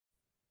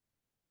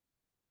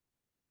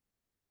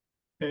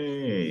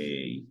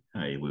Hey,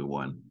 hi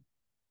everyone.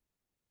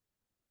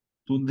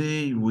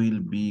 Today we'll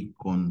be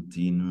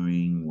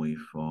continuing with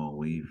our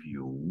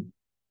revision,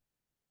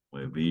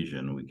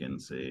 we can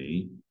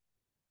say,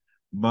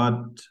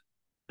 but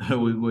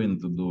we're going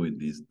to do it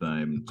this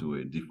time to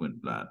a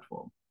different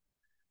platform.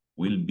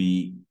 We'll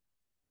be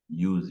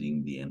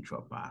using the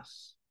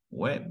EntraPass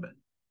web.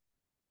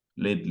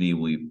 Lately,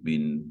 we've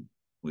been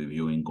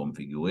reviewing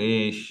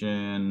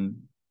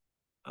configuration,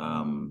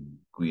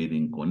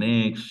 creating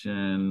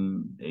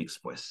connection,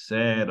 express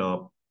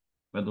setup,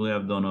 but we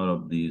have done all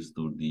of these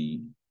to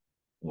the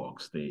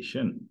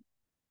workstation.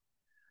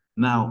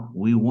 Now,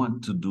 we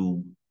want to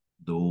do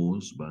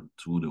those, but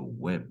through the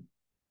web,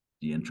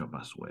 the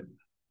EntraPass web.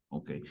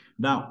 Okay.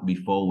 Now,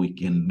 before we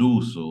can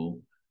do so,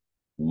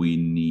 we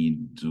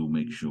need to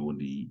make sure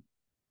the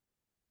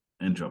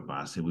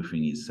EntraPass,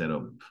 everything is set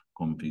up,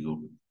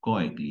 configured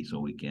correctly so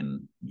we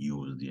can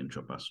use the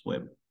EntraPass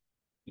web,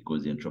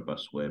 because the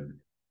EntraPass web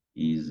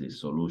is a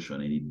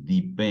solution and it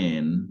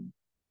depends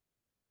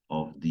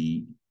of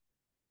the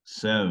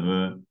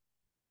server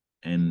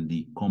and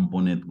the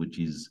component which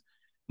is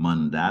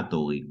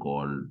mandatory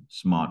called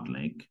Smart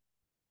Link.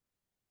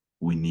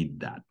 We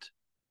need that,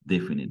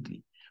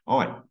 definitely. All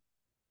right.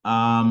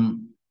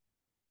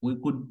 We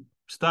could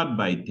start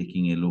by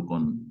taking a look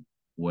on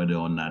whether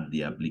or not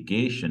the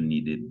application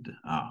needed.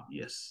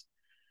 Yes.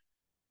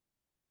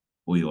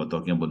 We are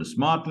talking about the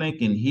Smart Link,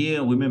 and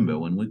here, remember,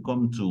 when we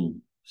come to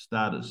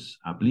status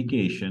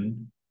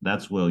application,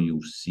 that's where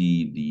you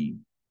see the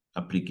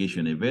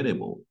application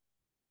available.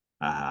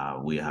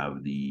 We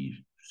have the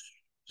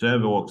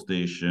server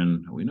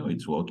workstation. We know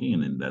it's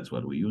working, and that's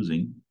what we're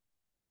using.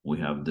 We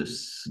have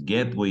this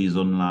gateway is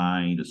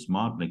online, the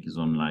Smart Link is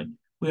online.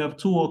 We have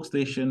two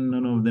workstations,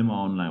 none of them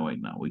are online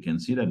right now. We can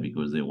see that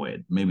because they're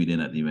wet. Maybe they're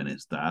not even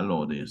installed,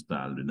 or they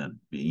installed, they're not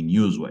being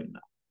used right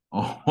now.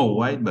 All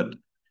right, but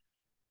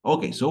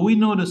okay, so we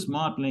know the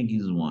Smart Link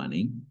is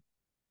running.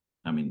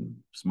 I mean,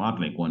 Smart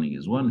Link running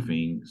is one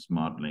thing,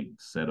 Smart Link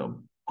set up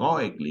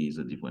correctly is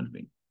a different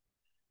thing.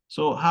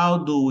 So how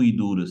do we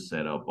do the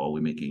setup? Are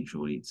we making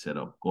sure it's set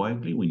up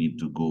correctly? We need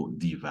to go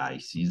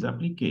devices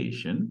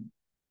application.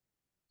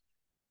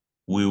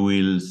 We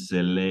will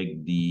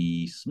select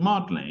the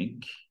Smart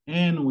Link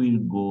and we'll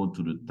go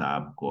to the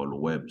tab called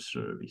Web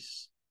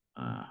Service.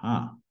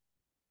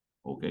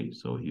 Okay,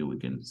 so here we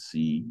can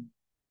see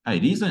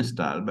it is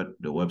installed, but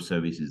the web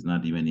service is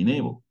not even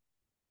enabled.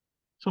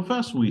 So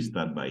first we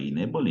start by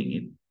enabling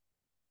it.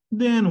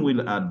 Then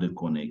we'll add the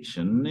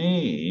connection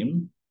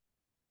name.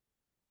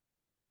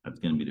 That's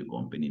going to be the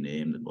company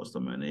name, the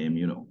customer name,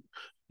 you know.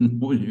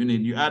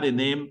 You add a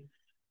name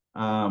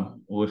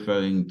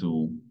referring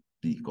to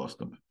the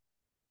customer.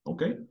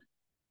 Okay.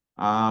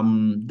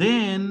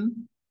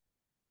 Then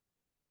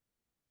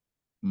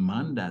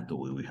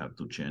mandatory, we have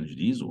to change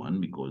this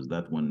one because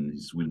that one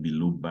will be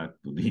looped back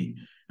to the,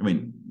 I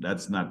mean,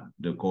 that's not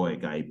the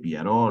correct IP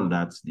at all.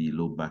 That's the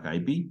loopback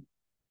IP.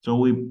 So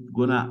we're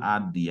gonna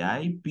add the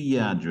IP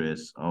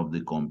address of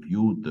the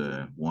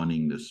computer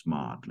running the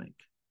Smart Link.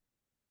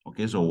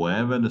 Okay, so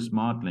wherever the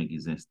Smart Link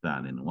is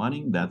installed and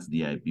running, that's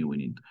the IP we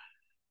need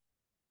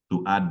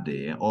to add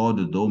there, or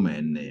the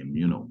domain name,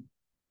 you know.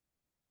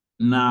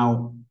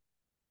 Now,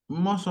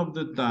 most of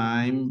the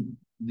time,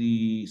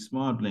 the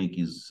Smart Link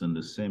is on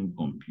the same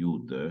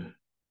computer.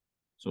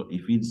 So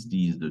if it's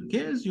the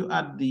case, you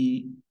add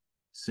the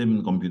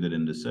same computer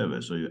in the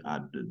server. So you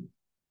add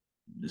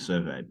the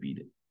server IP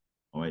there.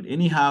 All right.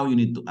 Anyhow, you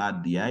need to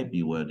add the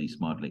IP where the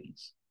Smart Link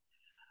is.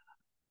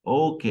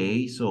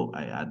 Okay, so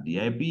I add the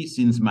IP.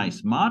 Since my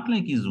Smart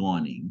Link is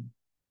running,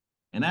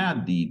 and I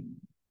add the,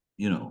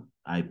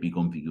 IP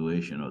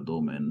configuration or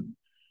domain.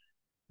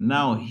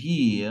 Now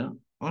here,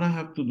 all I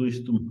have to do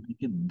is to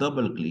make a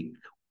double click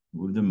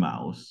with the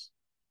mouse.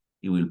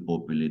 It will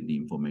populate the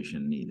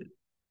information needed,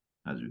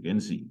 as you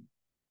can see.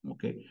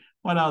 Okay,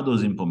 what are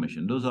those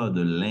information? Those are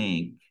the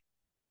link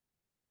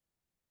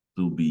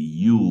to be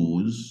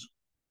used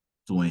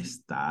to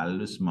install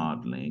the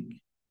Smart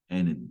Link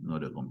and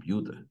another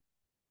computer.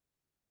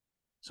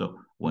 So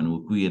when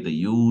we create a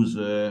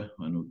user,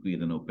 when we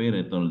create an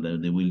operator,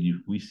 they will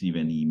receive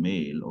an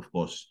email. Of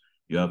course,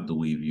 you have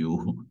to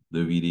review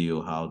the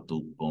video how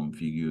to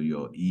configure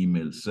your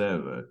email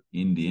server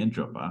in the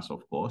EntraPass,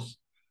 of course,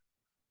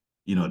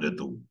 in order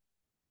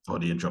for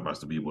the EntraPass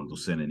to be able to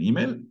send an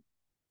email.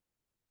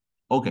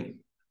 Okay.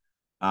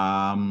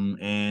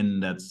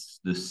 And that's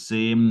the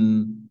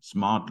same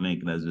Smart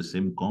Link, that's the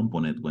same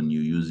component when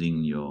you're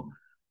using your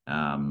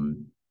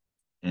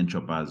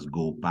EntraPass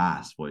Go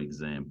Pass, for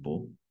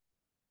example.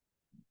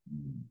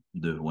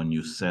 When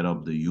you set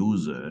up the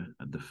user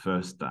at the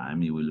first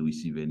time, you will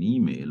receive an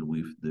email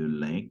with the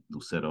link to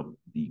set up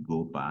the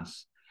Go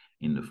Pass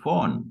in the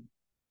phone.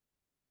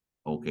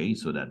 Okay,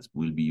 so that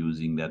we'll be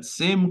using that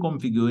same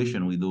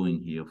configuration we're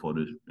doing here for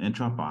the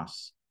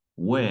EntraPass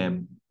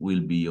web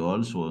will be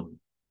also,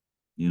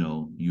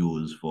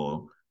 used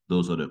for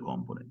those other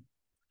components.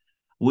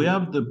 We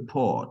have the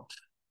port,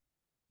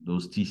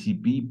 those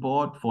TCP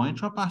port for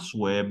EntraPass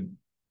web.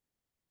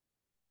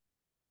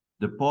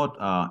 The port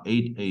are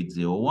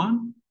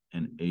 8801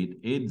 and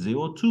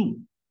 8802.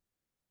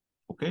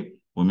 Okay,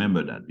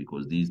 remember that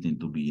because these need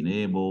to be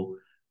enabled.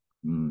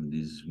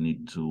 These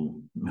need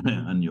to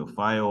on your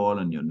firewall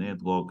and your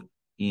network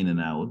in and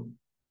out.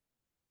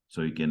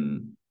 So you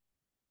can,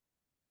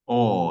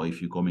 or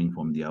if you're coming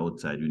from the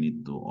outside, you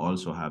need to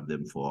also have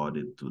them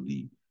forwarded to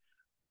the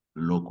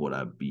local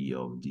IP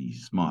of the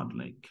smart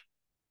link.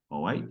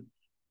 All right.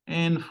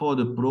 And for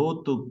the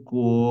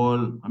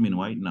protocol, I mean,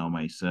 right now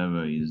my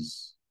server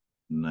is,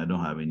 I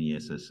don't have any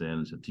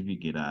SSL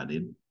certificate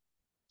added.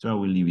 So I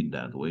will leave it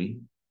that way.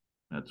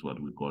 That's what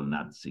we call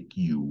not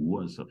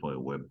secure so for a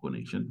web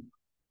connection.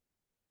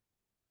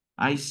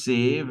 I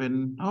save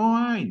and all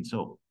right.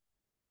 So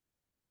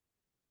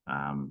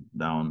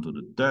down to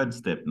the third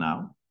step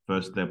now.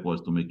 First step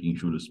was to making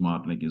sure the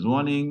smart link is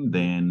running.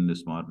 Then the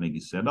smart link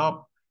is set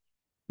up.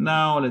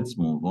 Now let's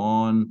move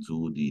on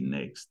to the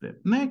next step.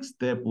 Next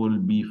step will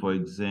be, for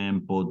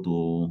example,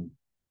 to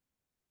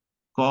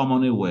come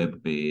on a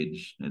web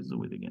page. Let's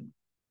do it again.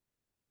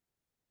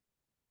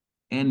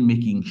 And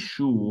making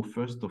sure,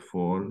 first of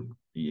all,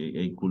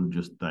 I could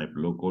just type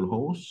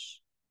localhost.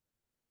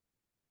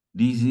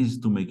 This is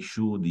to make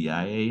sure the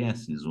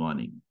IAS is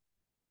running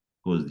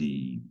because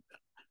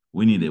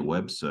we need a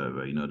web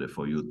server in order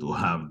for you to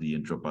have the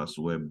EntraPass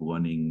web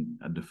running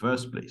at the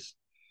first place.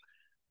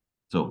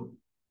 So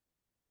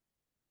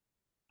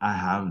I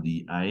have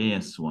the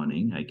IAS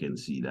running. I can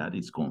see that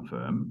it's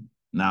confirmed.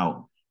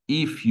 Now,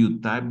 if you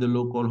type the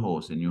local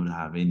host and you don't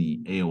have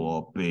any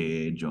error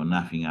page or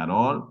nothing at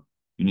all,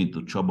 you need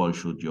to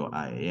troubleshoot your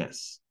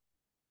IAS,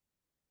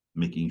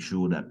 making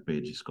sure that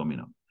page is coming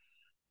up.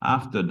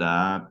 After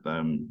that,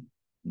 I'm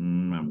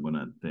going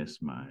to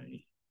test my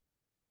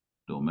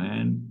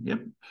domain. Yep.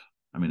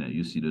 I mean,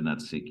 you see the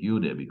not secure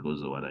there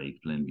because of what I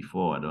explained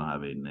before. I don't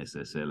have an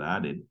SSL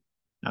added.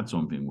 That's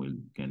something we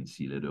can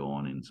see later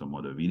on in some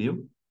other video.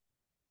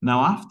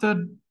 Now,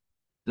 after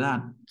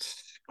that,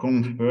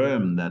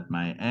 confirm that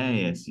my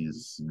IIS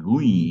is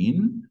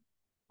green,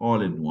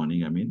 all in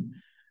warning, I mean,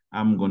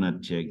 I'm going to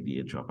check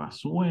the EntraPass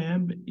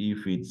web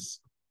if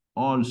it's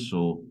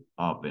also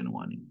up and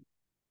running.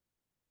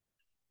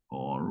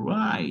 All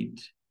right.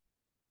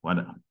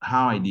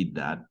 How I did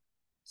that,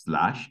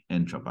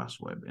 /EntraPass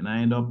web. And I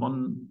end up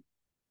on,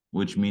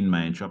 which means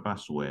my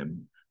EntraPass web,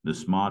 the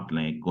smart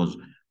link, because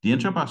the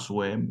EntraPass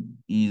web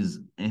is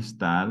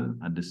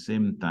installed at the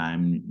same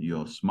time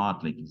your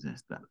smart link is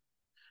installed.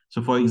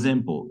 So for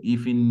example,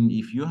 if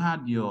you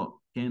had your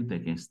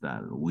Kentech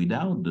installed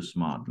without the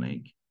smart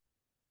link,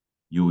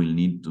 you will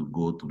need to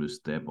go to the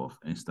step of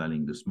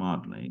installing the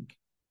smart link,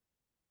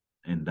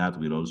 and that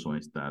will also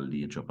install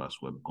the EntraPass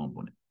web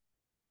component.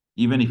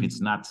 Even if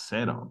it's not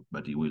set up,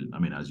 but it will, I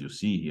mean, as you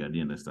see here, I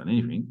didn't install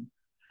anything,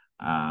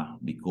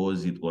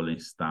 because it will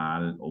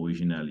install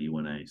originally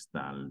when I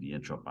install the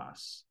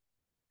EntraPass.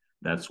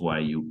 That's why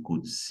you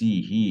could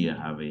see here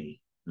have a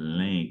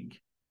link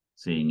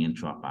saying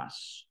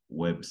EntraPass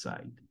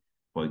website.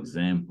 For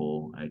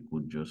example, I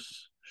could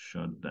just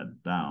shut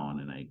that down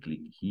and I click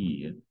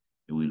here.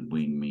 It will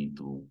bring me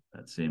to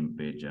that same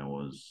page I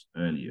was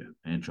earlier,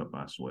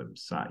 EntraPass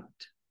website.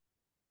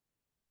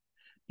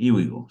 Here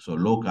we go. So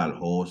local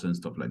host and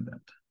stuff like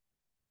that.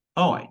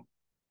 All right.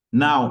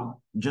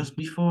 Now, just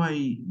before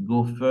I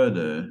go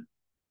further,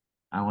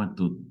 I want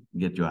to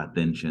get your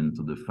attention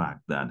to the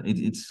fact that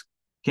it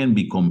can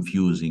be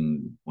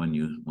confusing when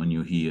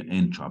you hear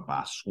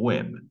EntraPass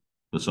web.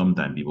 So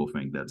sometimes people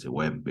think that's a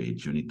web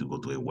page. You need to go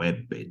to a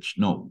web page.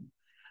 No.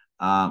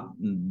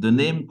 The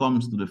name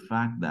comes to the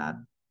fact that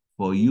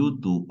for you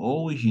to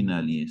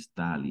originally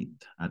install it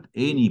at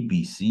any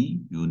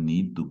PC, you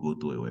need to go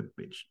to a web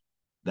page.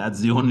 That's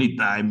the only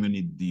time you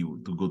need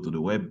to go to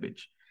the web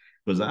page.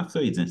 Because after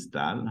it's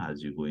installed,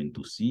 as you're going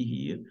to see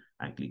here,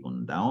 I click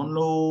on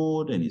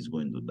download and it's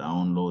going to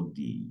download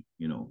the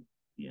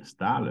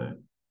installer.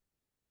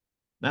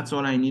 That's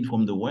all I need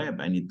from the web.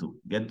 I need to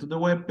get to the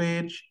web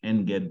page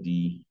and get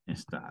the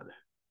installer.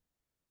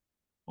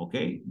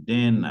 Okay,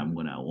 then I'm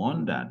gonna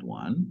run that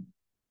one.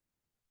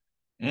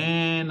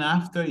 And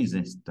after it's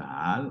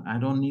installed, I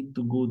don't need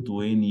to go to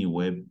any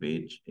web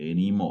page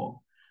anymore.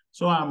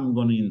 So I'm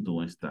going to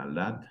install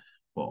that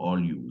for all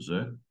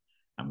users.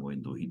 I'm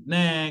going to hit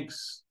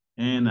next,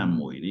 and I'm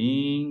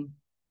waiting,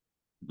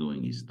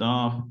 doing his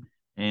stuff.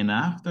 And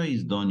after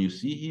it's done, you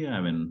see here I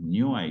have a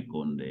new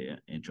icon there,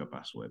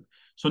 EntraPass web.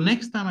 So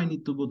next time I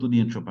need to go to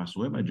the EntraPass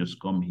web, I just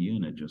come here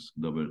and I just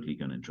double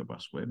click on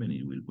EntraPass web and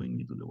it will bring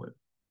me to the web.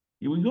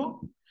 Here we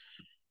go.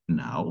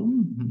 Now,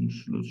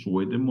 let's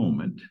wait a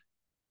moment.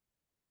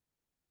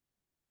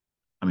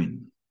 I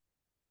mean,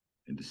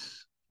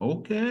 it's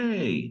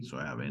okay. So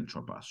I have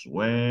EntraPass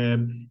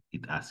web.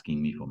 It's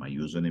asking me for my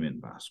username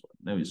and password.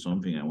 There is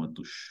something I want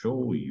to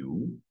show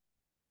you.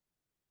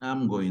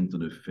 I'm going to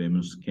the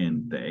famous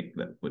Kentech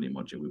that pretty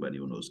much everybody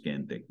who knows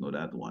Kentech know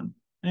that one.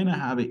 And I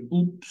have a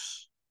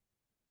oops.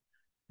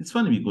 It's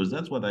funny because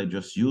that's what I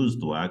just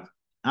used to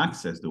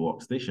access the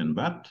workstation,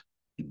 but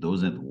it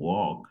doesn't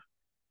work.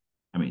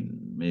 I mean,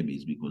 maybe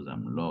it's because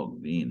I'm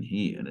logged in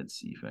here. Let's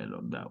see if I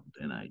logged out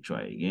and I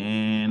try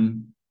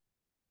again.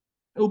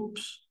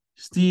 Oops,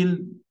 still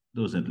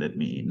doesn't let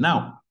me in.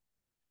 Now,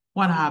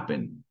 what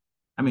happened?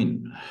 I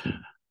mean,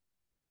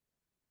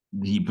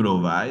 the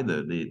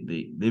provider,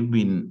 they've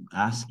been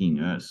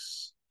asking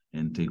us,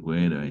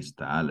 integrator,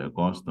 installer,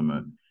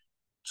 customer,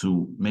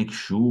 to make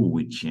sure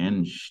we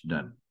change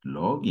that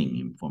logging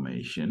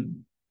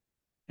information.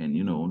 And,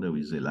 you know, there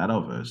is a lot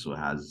of us who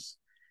has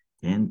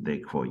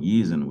Kentech for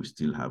years and we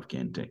still have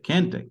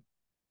Kentech.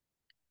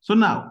 So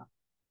now,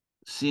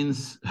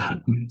 since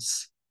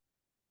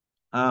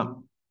uh,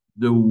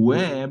 the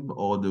web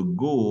or the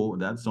Go,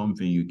 that's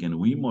something you can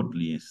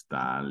remotely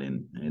install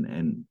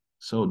and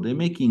so they're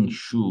making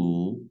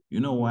sure, you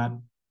know what?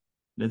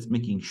 Let's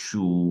making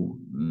sure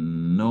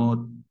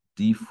no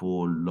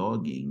default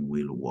logging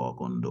will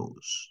work on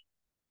those.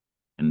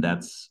 And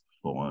that's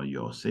for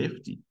your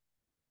safety.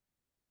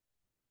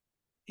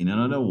 In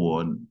another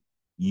word,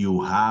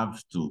 you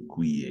have to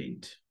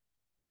create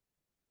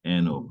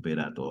an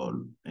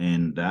operator.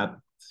 And that,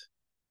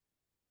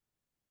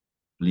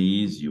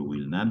 please, you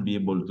will not be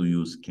able to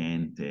use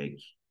Kentech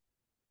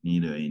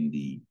neither in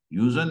the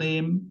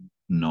username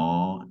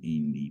nor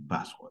in the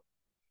password.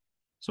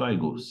 So I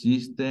go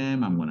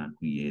system, I'm gonna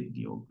create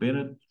the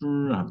operator,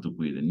 I have to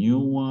create a new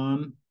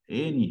one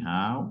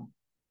anyhow.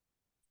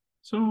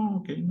 So,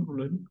 okay, no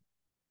problem.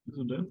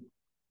 So that.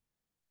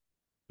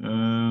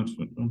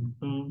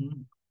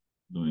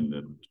 Doing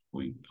that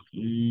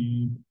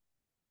quickly.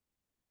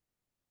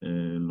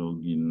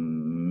 Login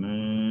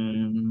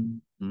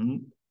name,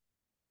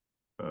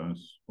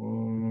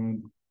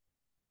 password.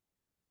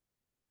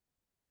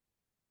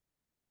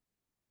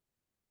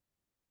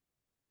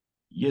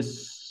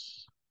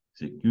 Yes,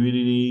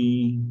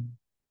 security.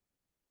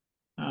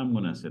 I'm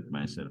gonna set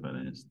myself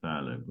an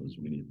installer because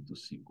we need to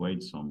see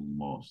quite some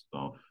more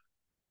stuff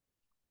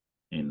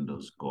in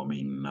those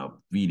coming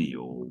up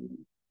video.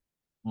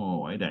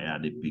 Oh, I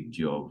add a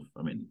picture of,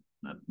 I mean,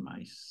 not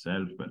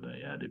myself, but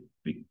I add a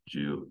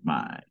picture of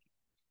my.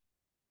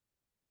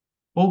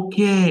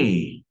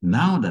 Okay,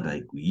 now that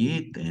I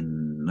create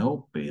an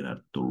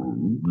operator,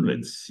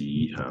 let's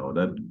see how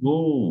that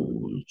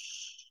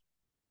goes.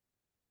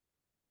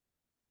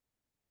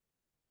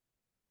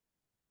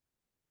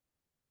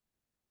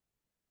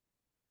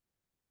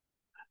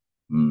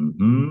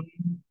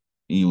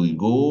 Here we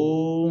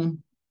go.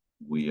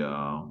 We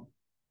are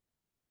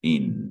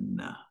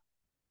in.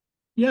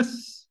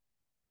 Yes.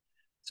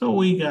 So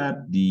we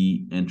got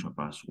the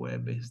EntraPass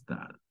web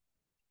installed.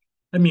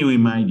 Let me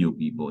remind you,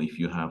 people, if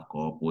you have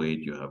corporate,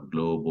 you have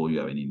global, you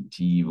have an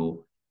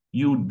Intivo,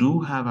 you do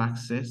have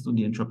access to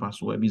the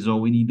EntraPass web. It's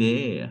already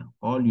there.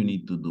 All you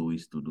need to do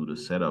is to do the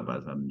setup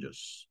as I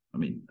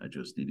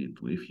just did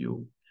it with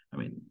you.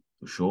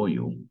 To show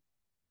you.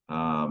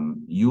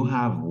 You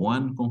have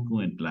one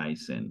concurrent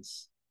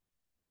license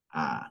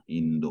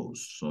in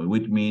those. So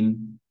which means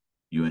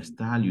you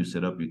install, you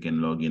set up, you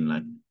can log in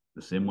like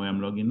the same way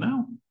I'm logging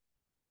now.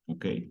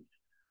 Okay.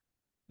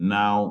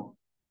 Now,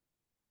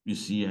 you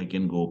see, I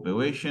can go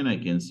operation, I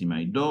can see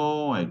my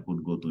door, I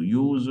could go to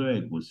user,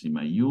 I could see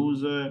my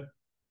user.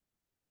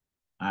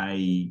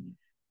 I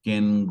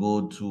can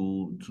go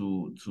to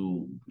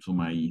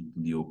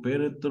the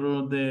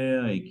operator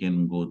there, I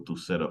can go to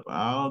set up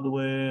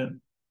hardware.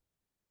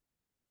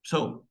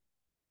 So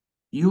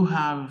you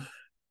have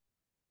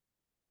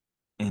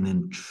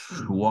an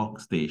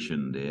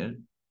workstation there,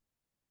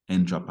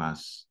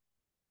 EntraPass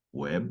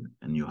web,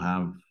 and you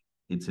have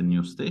it's a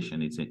new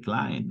station, it's a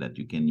client that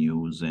you can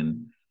use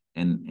and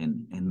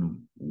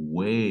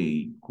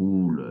way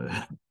cooler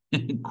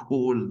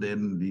cool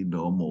than the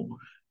normal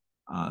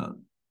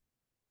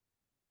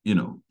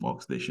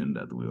workstation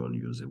that we all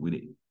use every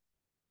day.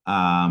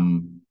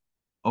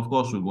 Of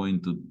course we're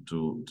going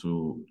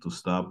to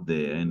stop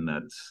there, and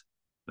that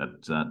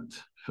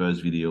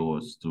first video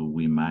was to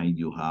remind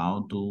you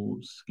how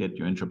to get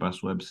your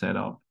EntraPass web set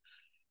up,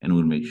 and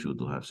we'll make sure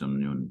to have some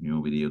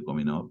new video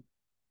coming up.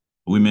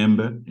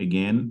 Remember,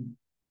 again,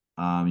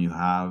 you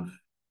have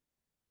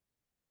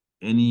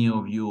any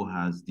of you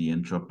has the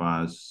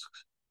EntraPass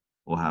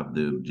or have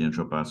the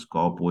EntraPass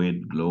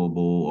corporate,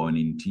 global, or an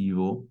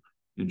Intivo,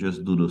 you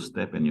just do those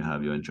steps and you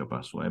have your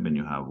EntraPass web and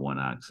you have one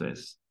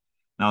access.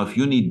 Now, if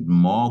you need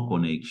more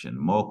connection,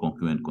 more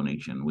concurrent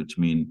connection, which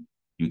means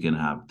you can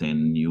have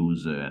 10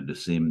 users at the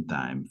same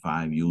time,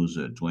 5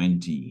 users,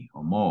 20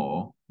 or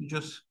more, you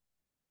just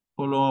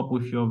follow up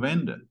with your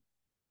vendor.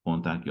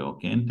 Contact your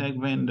Kentech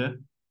vendor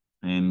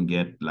and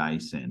get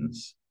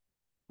license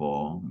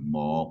for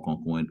more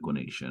concurrent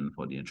connection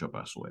for the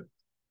EntraPass web.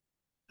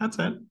 That's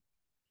it.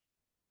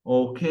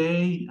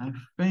 Okay, I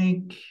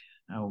think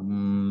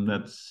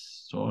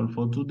that's all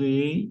for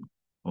today.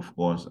 Of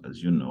course,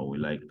 as you know, we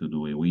like to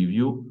do a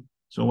review.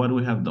 So what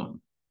we have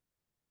done?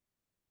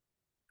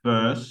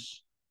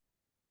 First,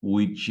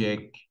 we check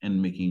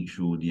and making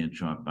sure the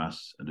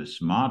EntraPass, the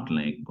smart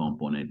link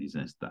component is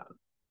installed.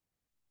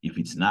 If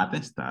it's not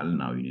installed,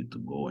 now you need to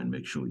go and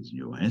make sure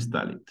you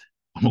install it.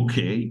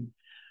 Okay.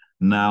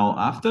 Now,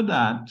 after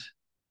that,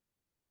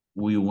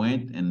 we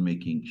went and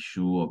making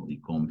sure of the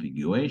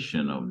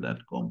configuration of that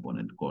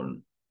component called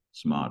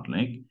Smart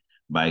Link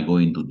by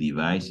going to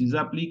Devices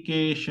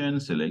Application,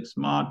 select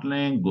Smart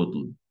Link, go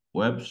to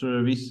Web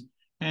Service,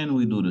 and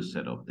we do the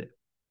setup there.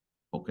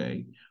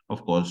 Okay.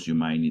 Of course, you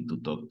might need to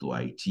talk to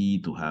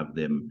IT to have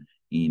them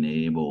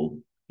enable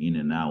in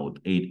and out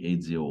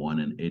 8801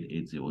 and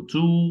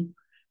 8802.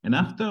 And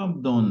after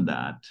I've done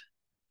that,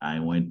 I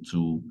went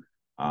to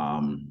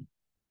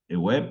a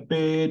web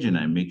page and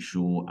I make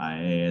sure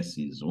IIS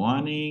is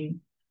running.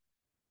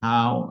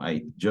 How?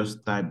 I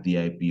just type the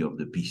IP of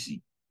the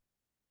PC.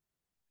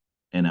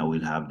 And I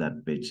will have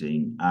that page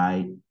saying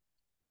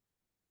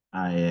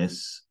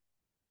IIS,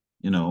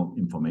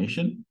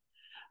 information.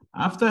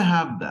 After I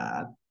have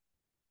that,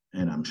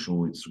 and I'm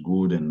sure it's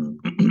good and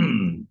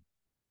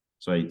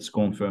so it's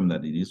confirmed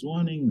that it is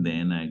running,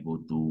 then I go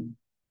to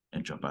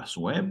EntraPass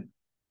Web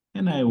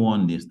and I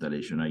run the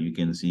installation. Now you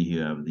can see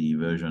here I have the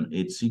version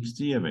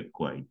 860. I have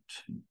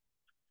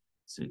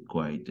it's a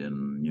quite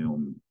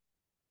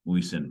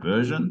recent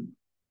version,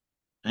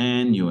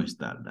 and you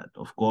install that.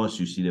 Of course,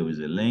 you see there is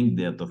a link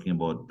there talking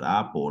about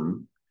Apple,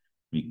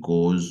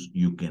 because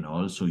you can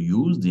also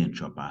use the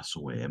EntraPass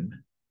Web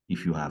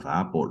if you have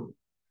Apple.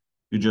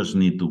 You just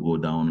need to go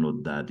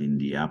download that in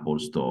the Apple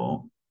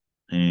Store,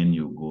 and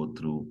you go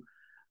through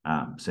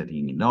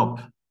setting it up.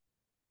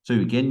 So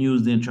you can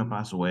use the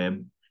EntraPass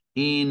Web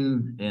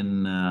in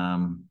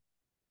an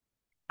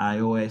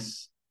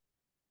iOS,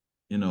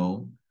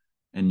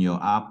 and your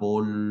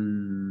Apple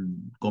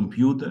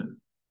computer,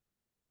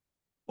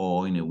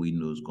 or in a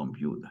Windows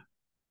computer.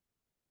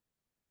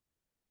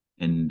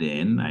 And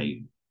then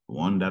I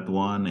run that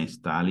one,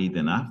 install it,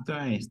 and after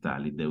I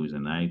install it, there was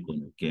an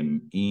icon that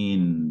came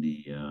in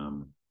the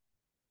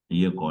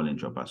here called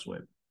EntraPass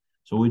Web.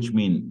 So which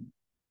means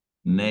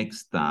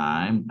next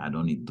time I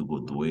don't need to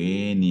go to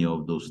any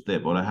of those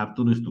steps. All I have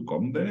to do is to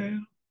come there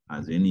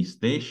as any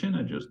station.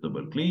 I just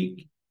double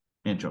click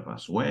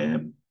EntraPass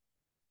Web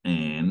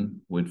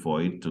and wait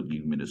for it to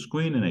give me the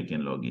screen, and I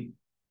can log in.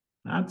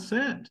 That's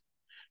it.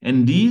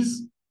 And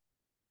these,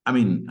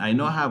 I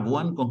know I have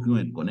one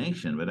concurrent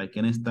connection, but I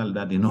can install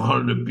that in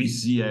all the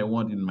PC I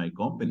want in my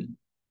company.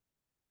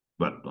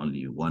 But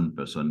only one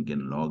person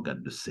can log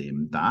at the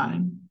same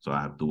time. So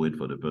I have to wait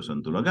for the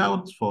person to log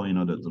out in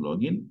order to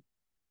log in.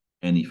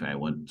 And if I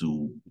want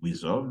to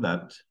resolve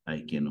that,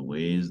 I can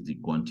raise the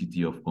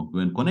quantity of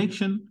concurrent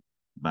connection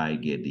by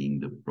getting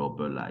the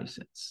proper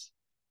license.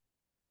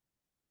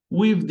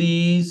 With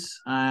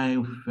this,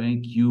 I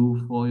thank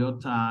you for your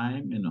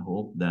time and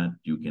hope that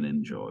you can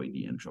enjoy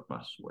the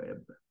EntraPass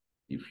Web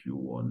if you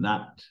were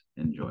not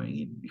enjoying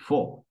it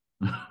before.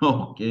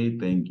 Okay,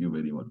 thank you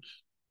very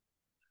much.